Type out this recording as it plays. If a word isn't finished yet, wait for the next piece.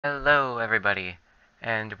Hello, everybody,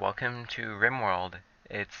 and welcome to Rimworld.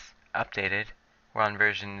 It's updated. We're on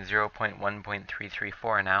version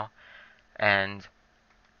 0.1.334 now, and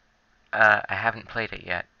I haven't played it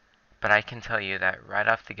yet, but I can tell you that right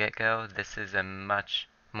off the get-go, this is a much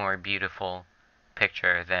more beautiful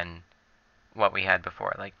picture than what we had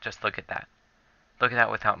before. Like, just look at that. Look at that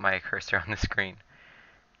without my cursor on the screen.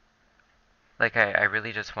 Like, I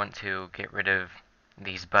really just want to get rid of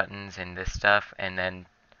these buttons and this stuff, and then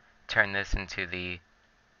turn this into the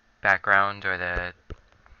background or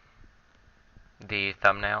the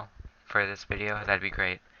thumbnail for this video. That'd be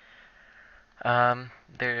great.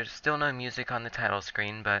 There's still no music on the title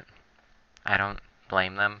screen, but I don't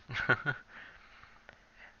blame them.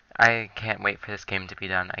 I can't wait for this game to be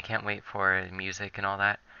done. I can't wait for music and all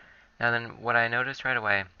that. Now then, what I noticed right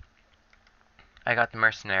away, I got the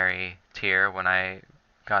mercenary tier when I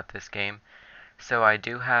got this game, so I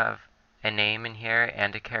do have a name in here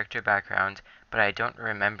and a character background, but I don't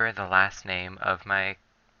remember the last name of my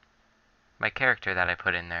character that I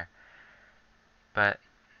put in there. But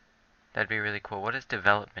that'd be really cool. What is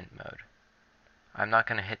development mode? I'm not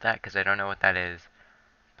going to hit that because I don't know what that is.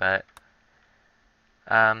 But,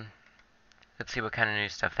 um, let's see what kind of new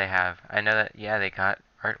stuff they have. I know that, yeah, they got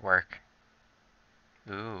artwork.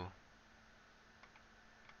 Ooh.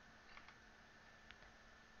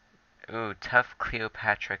 Ooh, Tough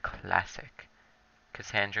Cleopatra Classic.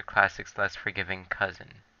 Cassandra Classic's Less Forgiving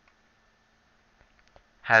Cousin.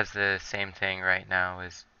 Has the same thing right now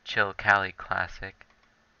as Chill Cali Classic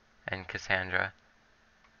and Cassandra.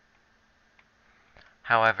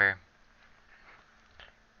 However,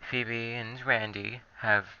 Phoebe and Randy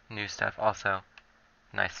have new stuff also.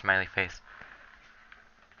 Nice smiley face.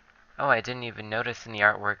 Oh, I didn't even notice in the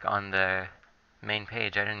artwork on the main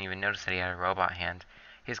page, I didn't even notice that he had a robot hand.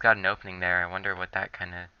 He's got an opening there. I wonder what that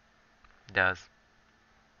kind of does.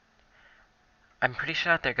 I'm pretty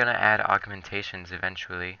sure that they're going to add augmentations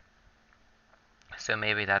eventually. So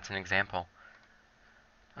maybe that's an example.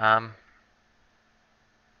 Um,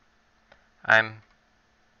 I'm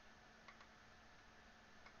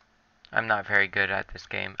not very good at this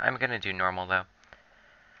game. I'm going to do normal though.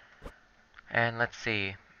 And let's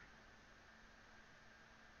see.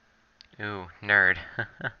 Ooh, nerd.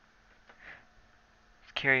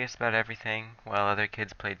 Curious about everything, while other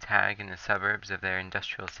kids played tag in the suburbs of their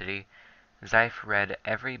industrial city, Zyph read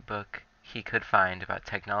every book he could find about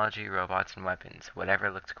technology, robots, and weapons,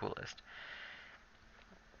 whatever looked coolest.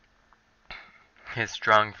 His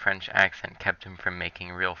strong French accent kept him from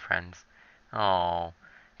making real friends. Oh,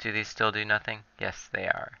 do these still do nothing? Yes, they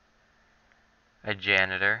are. A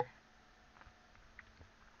janitor.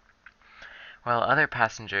 While other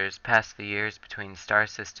passengers passed the years between star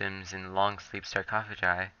systems in long sleep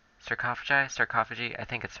sarcophagi. Sarcophagi? I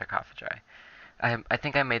think it's sarcophagi. I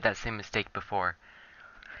think I made that same mistake before.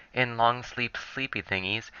 In long sleep sleepy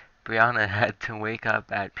thingies, Brianna had to wake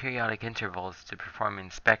up at periodic intervals to perform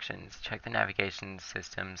inspections, check the navigation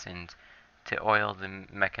systems, and to oil the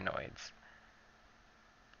mechanoids.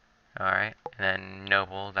 Alright, and then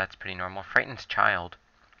Noble, that's pretty normal. Frightened Child.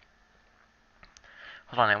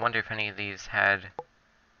 Hold on, I wonder if any of these had...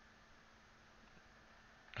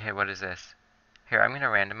 Hey, what is this? Here, I'm gonna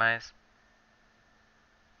randomize.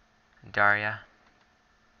 Daria.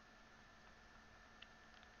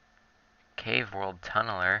 Cave World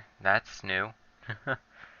Tunneler, that's new.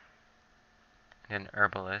 An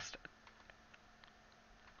herbalist.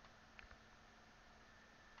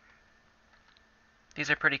 These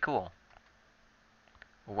are pretty cool.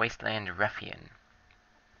 Wasteland Ruffian.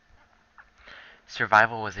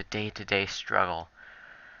 Survival was a day-to-day struggle.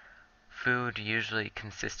 Food usually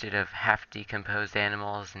consisted of half-decomposed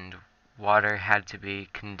animals, and water had to be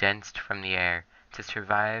condensed from the air. To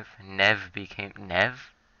survive, Nev became...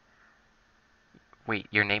 Nev? Wait,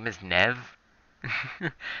 your name is Nev?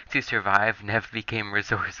 To survive, Nev became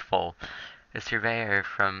resourceful. A surveyor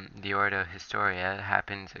from the Ordo Historia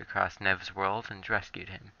happened across Nev's world and rescued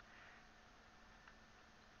him.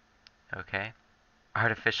 Okay.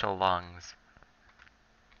 Artificial lungs.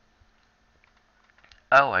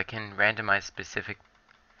 Oh, I can randomize specific...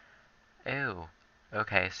 Ew.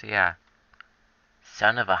 Okay, so yeah.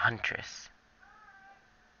 Son of a huntress.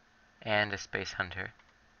 And a space hunter.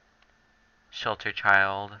 Shelter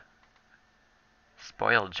child.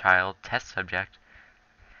 Spoiled child. Test subject.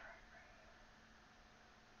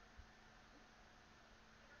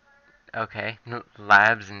 Okay.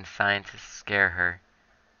 Labs and scientists scare her.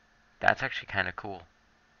 That's actually kind of cool.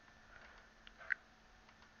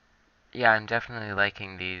 Yeah, I'm definitely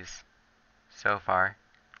liking these so far.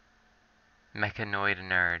 Mechanoid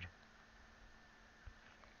nerd.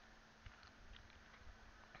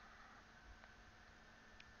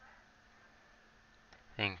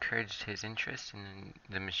 They encouraged his interest in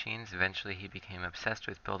the machines. Eventually, he became obsessed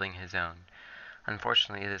with building his own.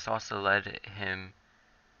 Unfortunately, this also led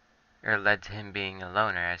to him being a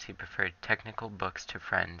loner, as he preferred technical books to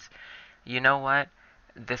friends. You know what?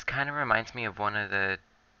 This kind of reminds me of one of the,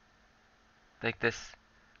 like this.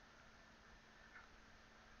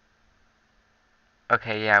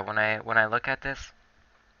 Okay, yeah. When I look at this,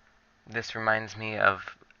 this reminds me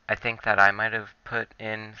of. I think that I might have put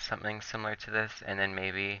in something similar to this, and then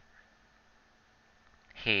maybe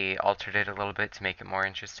he altered it a little bit to make it more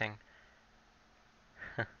interesting.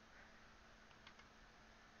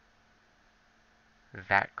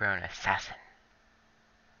 Vat-grown assassin.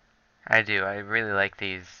 I do. I really like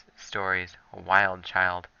these stories. A wild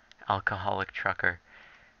child. Alcoholic trucker.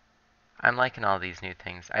 I'm liking all these new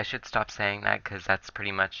things. I should stop saying that because that's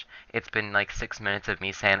pretty much. It's been like 6 minutes of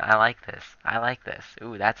me saying, I like this. I like this.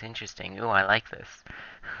 Ooh, that's interesting. Ooh, I like this.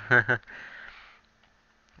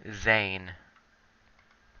 Zane.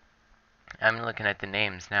 I'm looking at the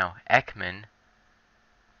names now. Ekman.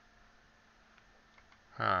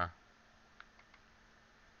 Huh.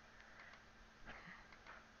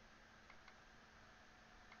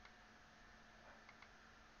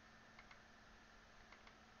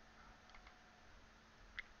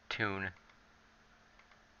 Tune.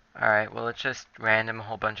 Alright, well, it's just random a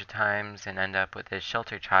whole bunch of times and end up with his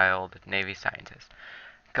shelter child, Navy scientist.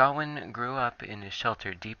 Gawain grew up in a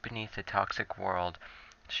shelter deep beneath the toxic world.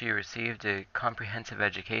 She received a comprehensive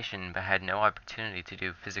education but had no opportunity to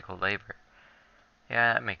do physical labor.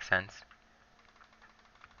 Yeah, that makes sense.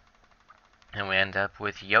 And we end up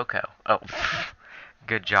with Yoko. Oh,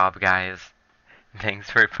 good job, guys. Thanks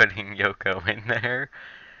for putting Yoko in there.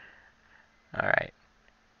 Alright.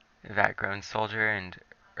 Vat-grown soldier and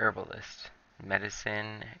herbalist.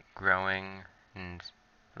 Medicine, growing, and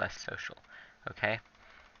less social. Okay?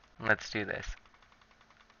 Let's do this.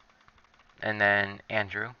 And then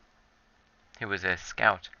Andrew, who was a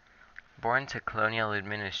scout. Born to colonial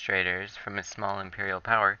administrators from a small imperial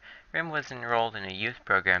power, Rim was enrolled in a youth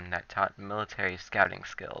program that taught military scouting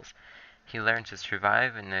skills. He learned to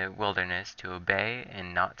survive in the wilderness, to obey,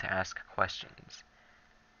 and not to ask questions.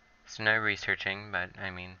 So no researching, but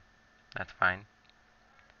I mean, that's fine.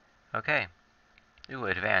 Okay. Ooh,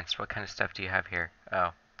 advanced. What kind of stuff do you have here?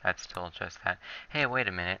 Oh, that's still just that. Hey, wait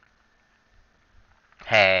a minute.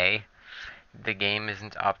 Hey. The game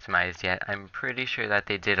isn't optimized yet. I'm pretty sure that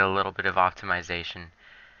they did a little bit of optimization.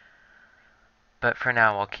 But for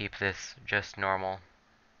now, I'll keep this just normal.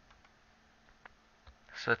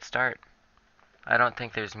 So let's start. I don't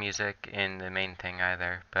think there's music in the main thing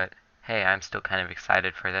either, but hey, I'm still kind of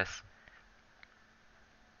excited for this.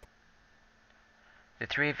 The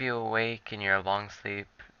three of you awake in your long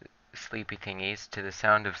sleepy thingies to the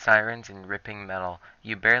sound of sirens and ripping metal.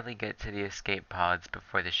 You barely get to the escape pods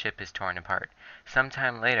before the ship is torn apart.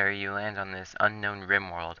 Sometime later, you land on this unknown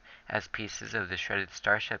Rimworld. As pieces of the shredded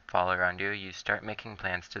starship fall around you, you start making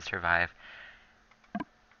plans to survive.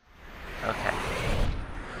 Okay.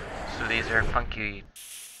 So these are funky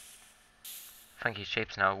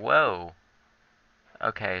shapes now. Whoa!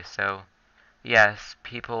 Okay, so yes,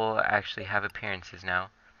 people actually have appearances now.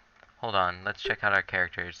 Hold on, let's check out our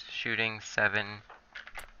characters. Shooting, 7,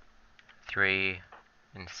 3,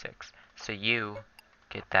 and 6. So you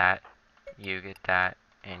get that,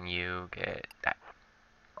 and you get that.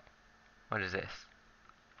 What is this?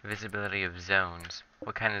 Visibility of zones.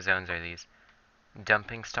 What kind of zones are these?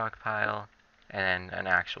 Dumping stockpile, and then an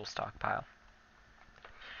actual stockpile.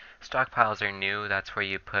 Stockpiles are new. That's where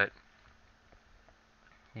you put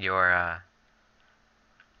your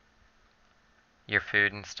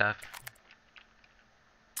food and stuff.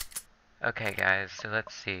 Okay, guys, so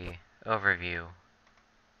let's see. Overview.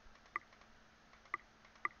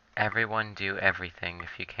 Everyone do everything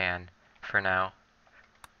if you can, for now.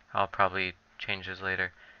 I'll probably change those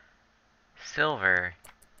later. Silver.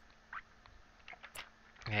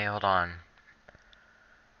 Okay, hold on.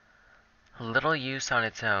 Little use on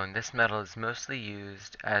its own, this metal is mostly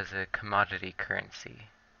used as a commodity currency.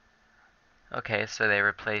 Okay, so they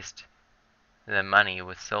replaced the money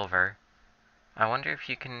with silver. I wonder if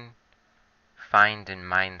you can find and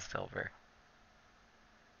mine silver.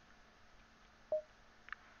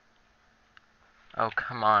 Oh,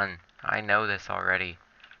 come on. I know this already.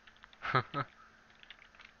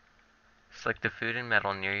 Select the food and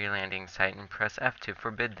metal near your landing site and press F to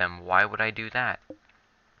forbid them. Why would I do that?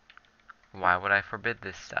 Why would I forbid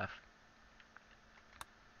this stuff?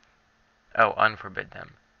 Oh, unforbid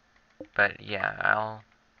them. But yeah,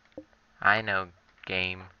 I know,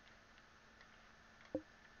 game.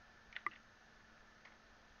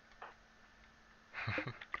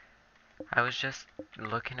 I was just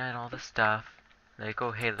looking at all the stuff. Like,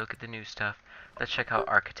 oh hey, look at the new stuff. Let's check out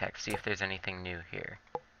Architect, see if there's anything new here.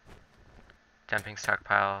 Dumping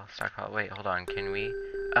stockpile, stockpile. Wait, hold on, can we?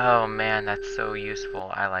 Oh man, that's so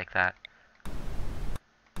useful. I like that.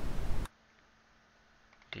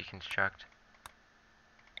 Deconstruct.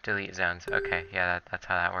 Delete zones. Okay, yeah, that's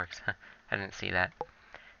how that works. I didn't see that.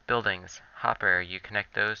 Buildings. Hopper, you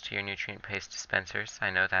connect those to your nutrient paste dispensers. I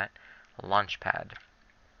know that. Launchpad.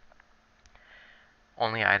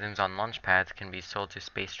 Only items on launchpads can be sold to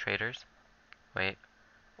space traders. Wait.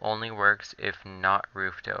 Only works if not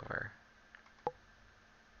roofed over.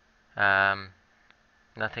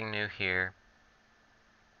 Nothing new here.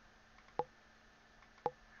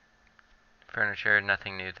 Furniture,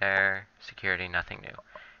 nothing new there. Security, nothing new.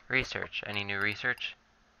 Research. Any new research?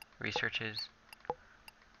 Researches?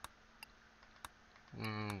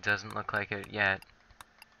 Doesn't look like it yet.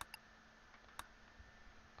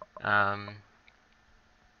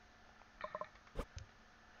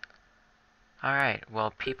 Alright,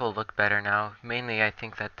 well, people look better now. Mainly, I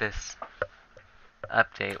think that this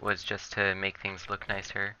update was just to make things look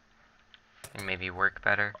nicer and maybe work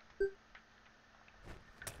better.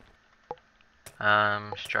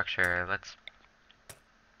 Structure.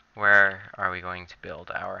 Where are we going to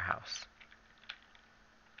build our house?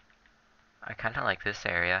 I kind of like this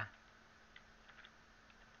area.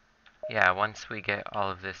 Yeah, once we get all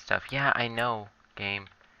of this stuff. Yeah, I know, game.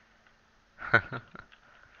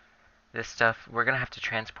 This stuff, we're gonna have to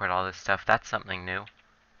transport all this stuff. That's something new.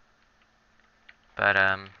 But,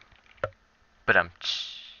 alright,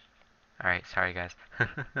 sorry guys.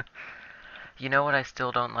 You know what I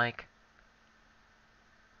still don't like?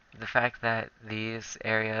 The fact that these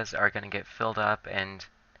areas are gonna get filled up and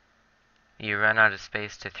you run out of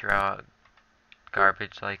space to throw out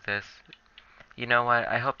garbage like this. You know what?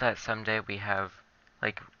 I hope that someday we have,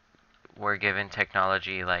 like, we're given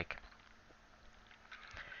technology like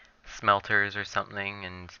smelters or something,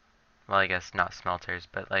 and, well, I guess not smelters,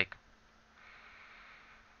 but like,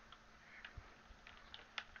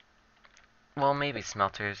 well, maybe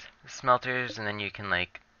smelters. Smelters, and then you can,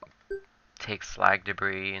 like, take slag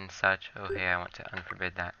debris and such. Oh, hey, I want to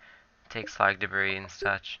unforbid that. Take slag debris and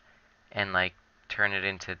such, and, like, turn it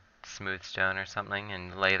into smooth stone or something,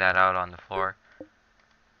 and lay that out on the floor.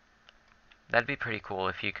 That'd be pretty cool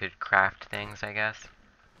if you could craft things, I guess.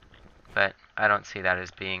 But I don't see that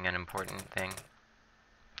as being an important thing.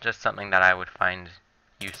 Just something that I would find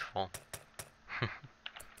useful.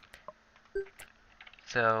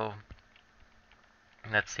 So,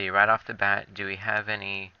 let's see, right off the bat, do we have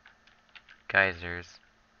any geysers?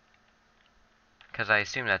 Because I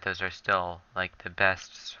assume that those are still, like, the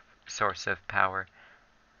best source of power.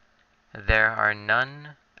 There are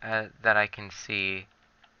none that I can see.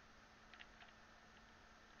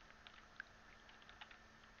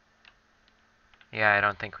 Yeah, I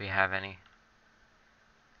don't think we have any.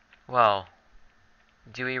 Well,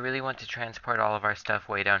 do we really want to transport all of our stuff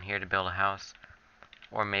way down here to build a house?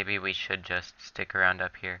 Or maybe we should just stick around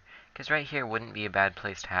up here. Because right here wouldn't be a bad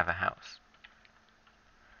place to have a house.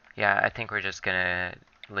 Yeah, I think we're just gonna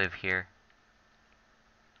live here.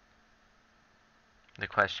 The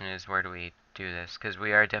question is, where do we do this? Because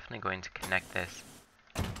we are definitely going to connect this.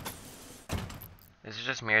 This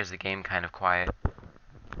just mirrors the game kind of quiet.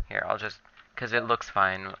 Here, I'll just... because it looks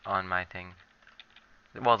fine on my thing.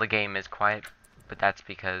 Well, the game is quiet, but that's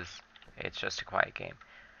because it's just a quiet game.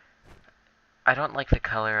 I don't like the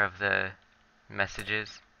color of the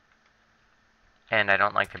messages. And I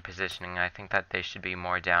don't like the positioning. I think that they should be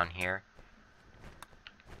more down here.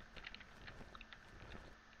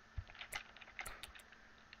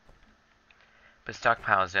 But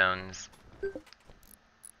stockpile zones...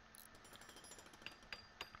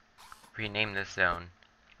 rename this zone.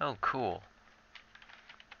 Oh, cool.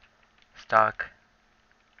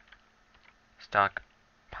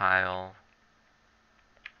 Stockpile...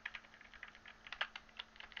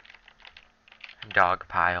 dog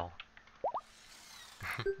pile.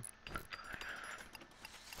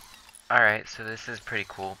 Alright, so this is pretty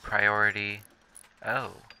cool. Priority.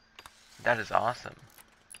 Oh, that is awesome.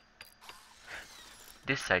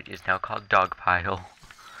 This site is now called dog pile.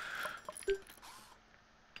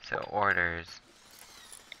 So orders.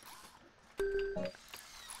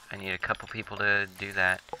 I need a couple people to do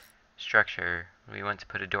that. Structure. We want to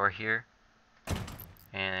put a door here.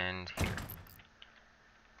 And here.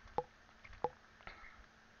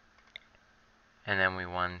 And then we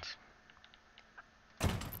want...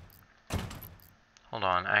 hold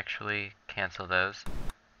on, actually cancel those.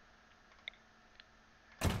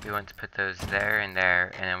 We want to put those there, and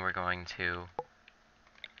then we're going to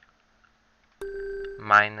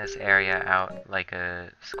mine this area out like a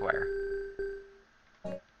square.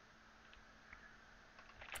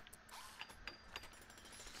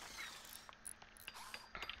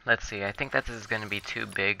 Let's see, I think that this is going to be too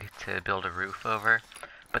big to build a roof over,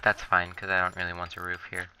 but that's fine because I don't really want a roof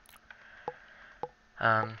here.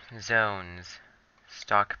 Zones.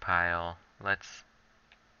 Stockpile. Let's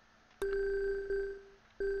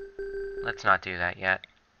not do that yet.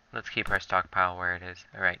 Let's keep our stockpile where it is.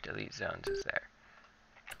 Alright, delete zones is there.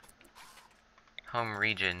 Home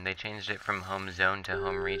region. They changed it from home zone to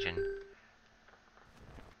home region.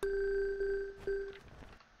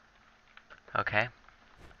 Okay.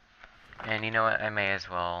 And you know what? I may as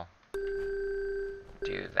well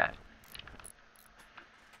do that.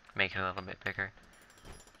 Make it a little bit bigger.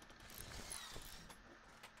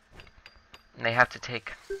 And they have to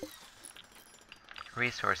take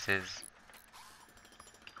resources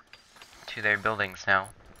to their buildings now.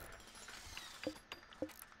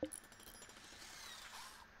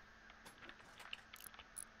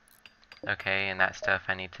 Okay, and that stuff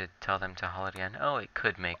I need to tell them to haul it again. Oh, it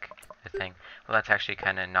could make a thing. Well, that's actually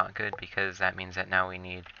kind of not good because that means that now we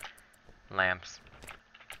need lamps.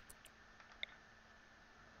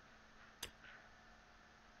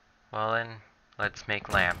 Well then, let's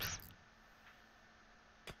make lamps.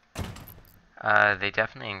 They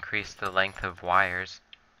definitely increased the length of wires.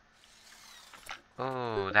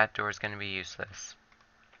 Oh, that door's gonna be useless.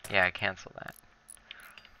 Yeah, cancel that.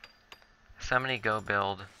 Somebody go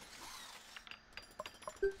build.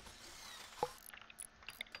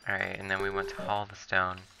 Alright, and then we want to haul the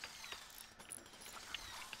stone.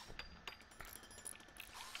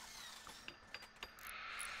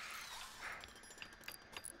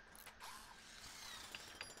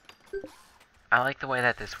 I like the way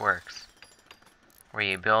that this works. Where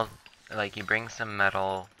you build, like you bring some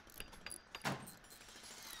metal.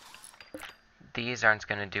 These aren't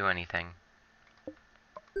going to do anything.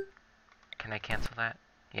 Can I cancel that?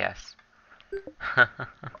 Yes.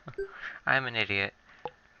 I'm an idiot.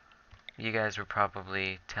 You guys were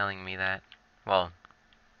probably telling me that. Well,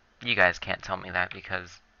 you guys can't tell me that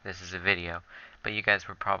because this is a video. But you guys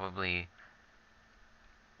were probably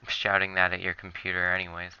shouting that at your computer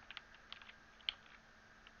anyways.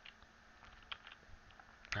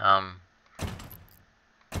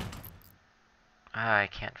 I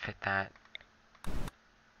can't fit that.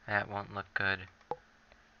 That won't look good.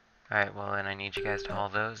 Alright, well then I need you guys to haul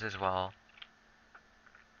those as well.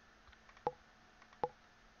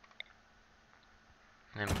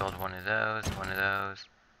 And then build one of those,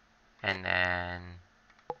 and then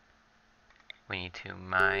we need to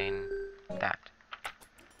mine that.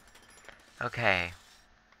 Okay.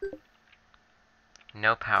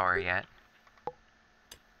 No power yet.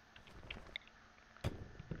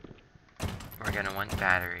 We're gonna want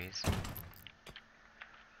batteries.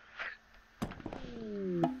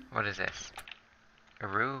 What is this? A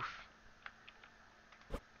roof?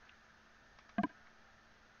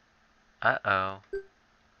 Uh-oh.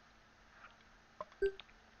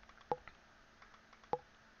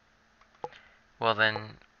 Well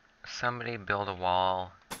then, somebody build a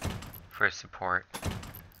wall for support.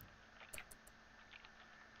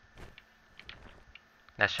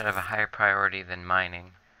 That should have a higher priority than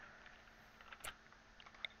mining.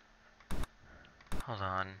 Hold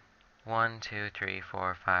on. 1, 2, 3,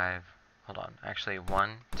 4, 5. Hold on. Actually,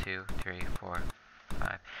 1, 2, 3, 4,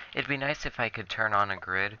 5. It'd be nice if I could turn on a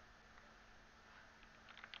grid.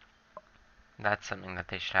 That's something that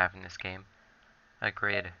they should have in this game. A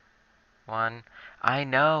grid. 1. I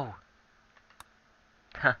know!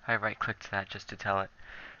 I right-clicked that just to tell it.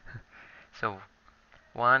 So,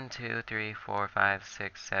 1, 2, 3, 4, 5,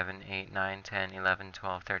 6, 7, 8, 9, 10, 11,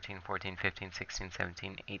 12, 13, 14, 15, 16,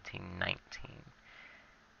 17, 18, 19.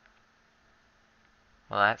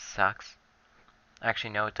 Well, that sucks.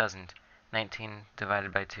 Actually, no, it doesn't. 19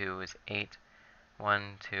 divided by 2 is 8.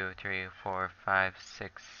 1, 2, 3, 4, 5,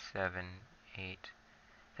 6, 7, 8.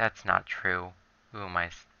 That's not true. Who am I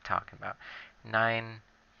talking about? 9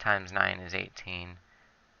 times 9 is 18.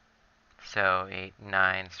 So 8,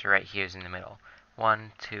 9, so right here's in the middle.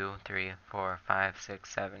 1, 2, 3, 4, 5,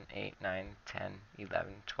 6, 7, 8, 9, 10,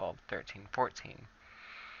 11, 12, 13, 14.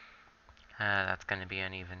 That's going to be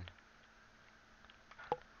uneven.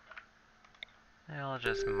 I'll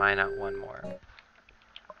just mine out one more.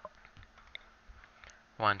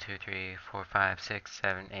 1, 2, 3, 4, 5, 6,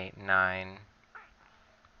 7, 8, 9.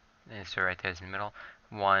 And so right there's in the middle.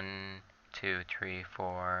 1, 2, 3,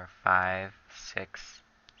 4, 5, 6,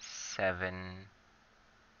 7,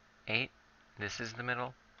 8. This is the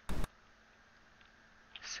middle.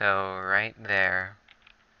 So right there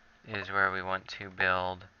is where we want to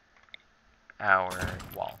build our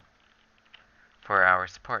wall for our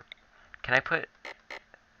support. Can I put...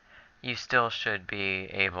 You still should be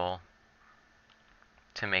able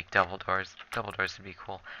to make double doors. Double doors would be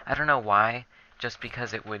cool. I don't know why, just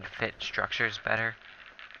because it would fit structures better.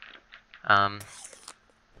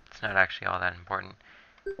 It's not actually all that important.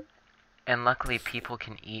 And luckily people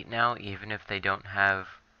can eat now, even if they don't have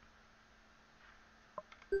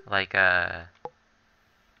like a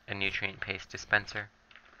nutrient paste dispenser.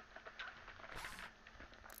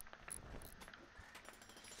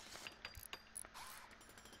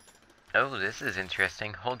 Oh, this is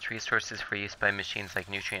interesting. Holds resources for use by machines like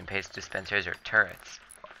nutrient paste dispensers or turrets.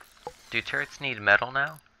 Do turrets need metal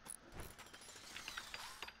now?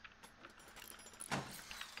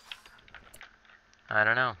 I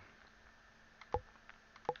don't know.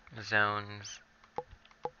 Zones,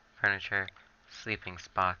 furniture, sleeping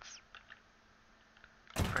spots.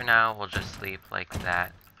 For now, we'll just sleep like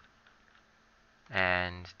that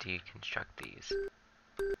and deconstruct these.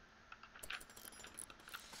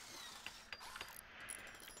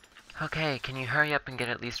 Okay, can you hurry up and get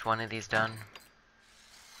at least one of these done?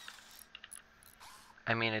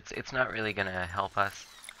 I mean, it's not really gonna help us.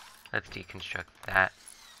 Let's deconstruct that.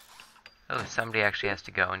 Oh, somebody actually has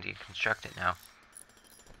to go and deconstruct it now.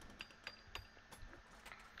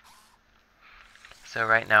 So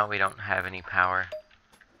right now we don't have any power.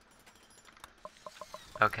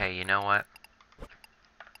 Okay, you know what?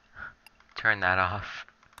 Turn that off.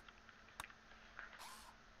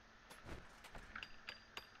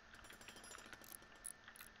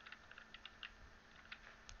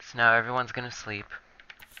 So now everyone's gonna sleep.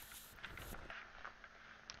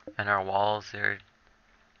 And our walls are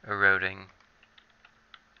eroding.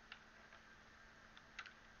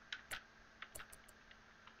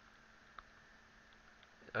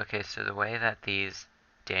 Okay, so the way that these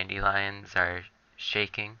dandelions are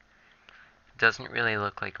shaking doesn't really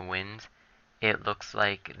look like wind. It looks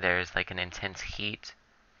like there's like an intense heat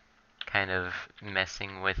kind of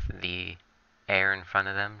messing with the air in front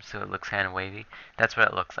of them, so it looks kind of wavy. That's what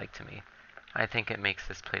it looks like to me. I think it makes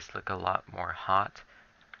this place look a lot more hot,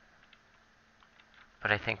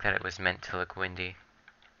 but I think that it was meant to look windy.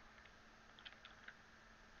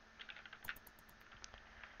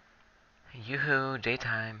 Yoo-hoo,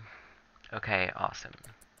 daytime. Okay, awesome.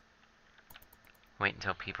 Wait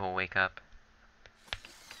until people wake up.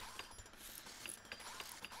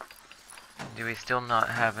 Do we still not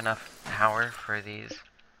have enough power for these?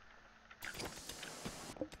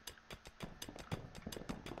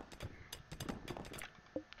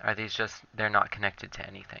 Are these just... they're not connected to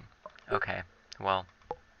anything? Okay, well...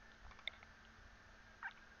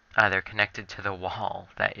 they're connected to the wall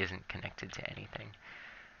that isn't connected to anything.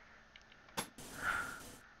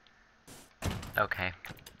 Okay.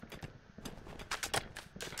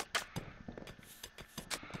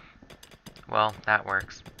 Well, that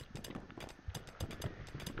works.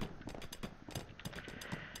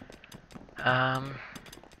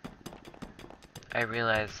 I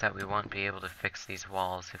realize that we won't be able to fix these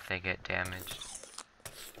walls if they get damaged.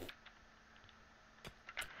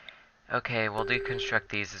 Okay, we'll deconstruct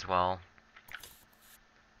these as well.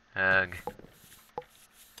 Ugh.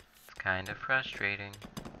 It's kind of frustrating.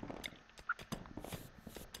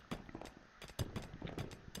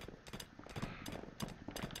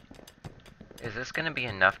 Is this gonna be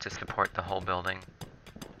enough to support the whole building?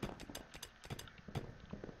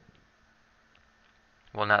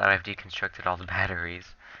 Well, now that I've deconstructed all the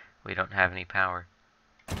batteries, we don't have any power.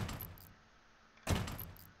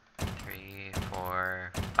 3,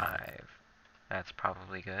 4, 5. That's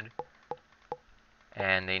probably good.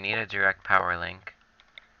 And they need a direct power link,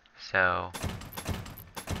 so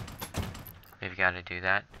we've got to do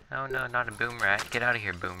that. Oh no, not a boom rat. Get out of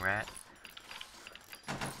here, boom rat.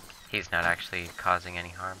 He's not actually causing any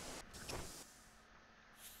harm.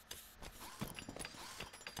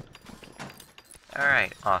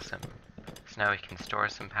 Alright, awesome. So now we can store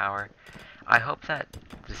some power. I hope that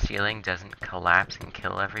the ceiling doesn't collapse and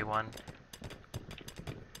kill everyone,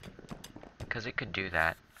 because it could do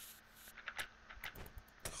that.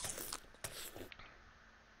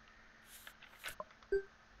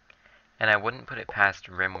 And I wouldn't put it past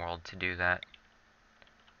Rimworld to do that.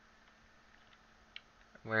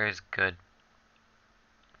 Where is good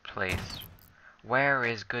place? Where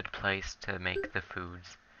is good place to make the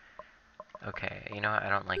foods? Okay, you know what? I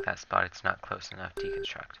don't like that spot. It's not close enough.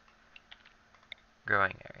 Deconstruct.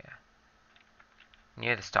 Growing area.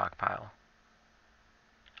 Near the stockpile.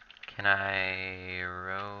 Can I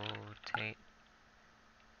rotate?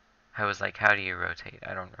 I was like, how do you rotate?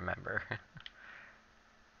 I don't remember.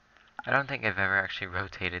 I don't think I've ever actually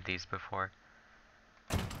rotated these before.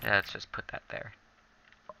 Yeah, let's just put that there.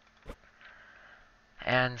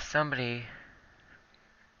 And somebody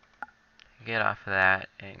get off of that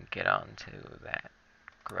and get on to that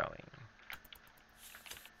growing.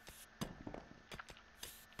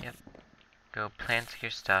 Yep. Go plant your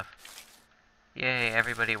stuff. Yay,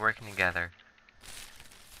 everybody working together.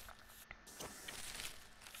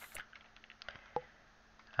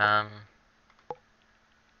 Um...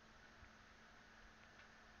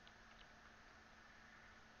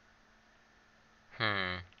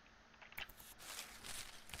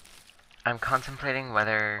 I'm contemplating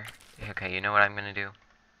whether... Okay, you know what I'm gonna do?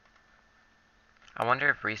 I wonder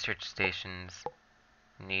if research stations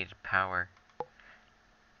need power.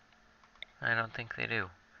 I don't think they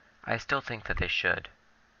do. I still think that they should.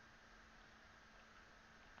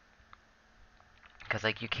 Because,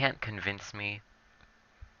 like, you can't convince me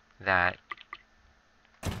that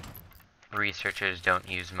researchers don't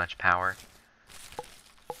use much power.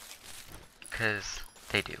 Because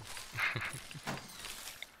they do.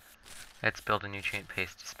 Let's build a nutrient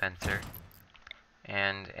paste dispenser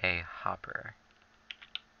and a hopper.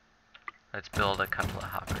 Let's build a couple of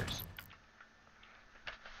hoppers.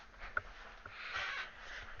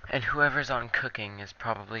 And whoever's on cooking is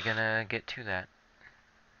probably gonna get to that.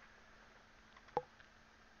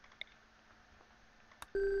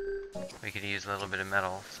 We could use a little bit of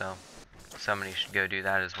metal, so somebody should go do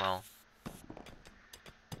that as well.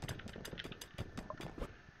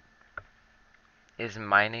 Is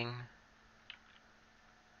mining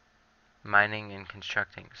and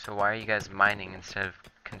constructing? So why are you guys mining instead of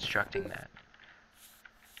constructing that?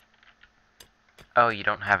 Oh, you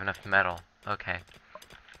don't have enough metal. Okay.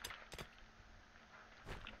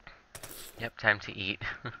 Yep, time to eat.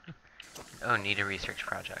 Oh, need a research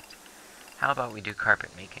project. How about we do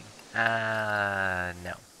carpet making?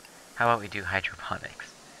 No. How about we do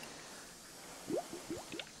hydroponics?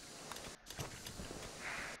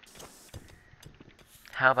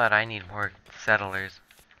 How about I need more settlers?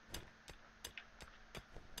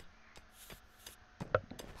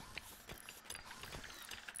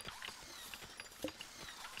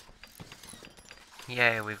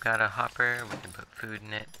 Yay, we've got a hopper, we can put food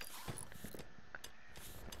in it.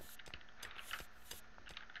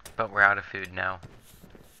 But we're out of food now.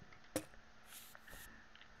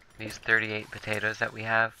 These 38 potatoes that we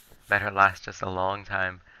have better last us a long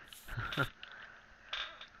time.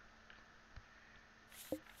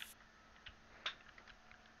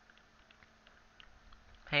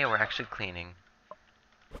 Hey, we're actually cleaning.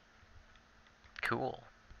 Cool.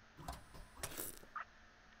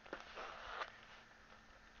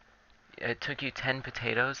 It took you 10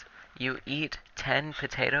 potatoes? You eat 10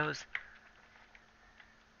 potatoes?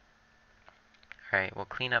 Alright, we'll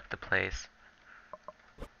clean up the place.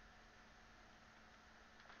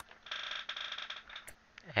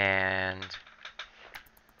 And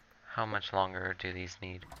how much longer do these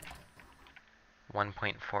need?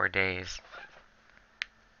 1.4 days.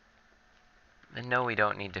 And no, we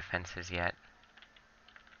don't need defenses yet.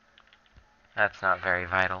 That's not very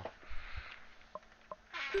vital.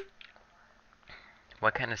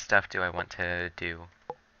 What kind of stuff do I want to do?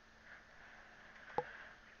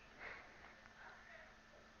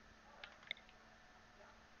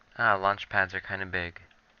 Ah, launch pads are kind of big.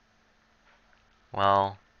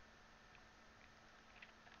 Well...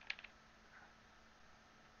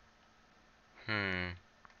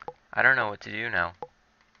 I don't know what to do now.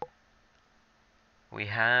 We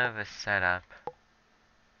have a setup.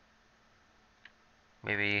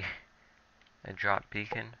 Maybe a drop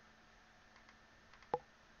beacon?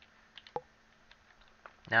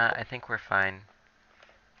 Nah, I think we're fine.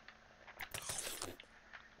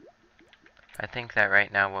 I think that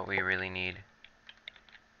right now what we really need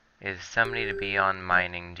is somebody to be on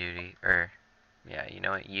mining duty. Yeah, you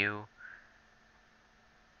know what? You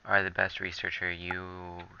are the best researcher.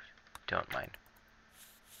 You don't mine.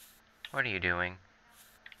 What are you doing?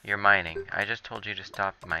 You're mining. I just told you to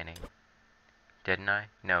stop mining. Didn't I?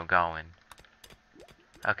 No, Gawain.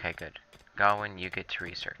 Okay, good. Gawain, you get to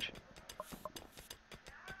research.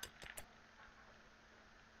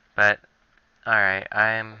 But, alright,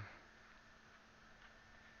 I'm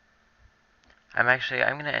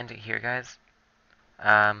gonna end it here, guys.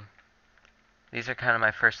 These are kind of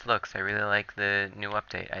my first looks. I really like the new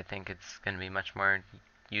update. I think it's gonna be much more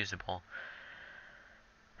usable.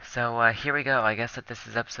 So, here we go. I guess that this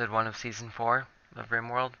is episode 1 of Season 4 of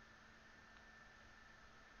Rimworld.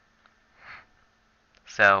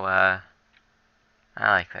 So, I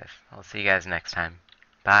like this. I'll see you guys next time.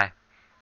 Bye.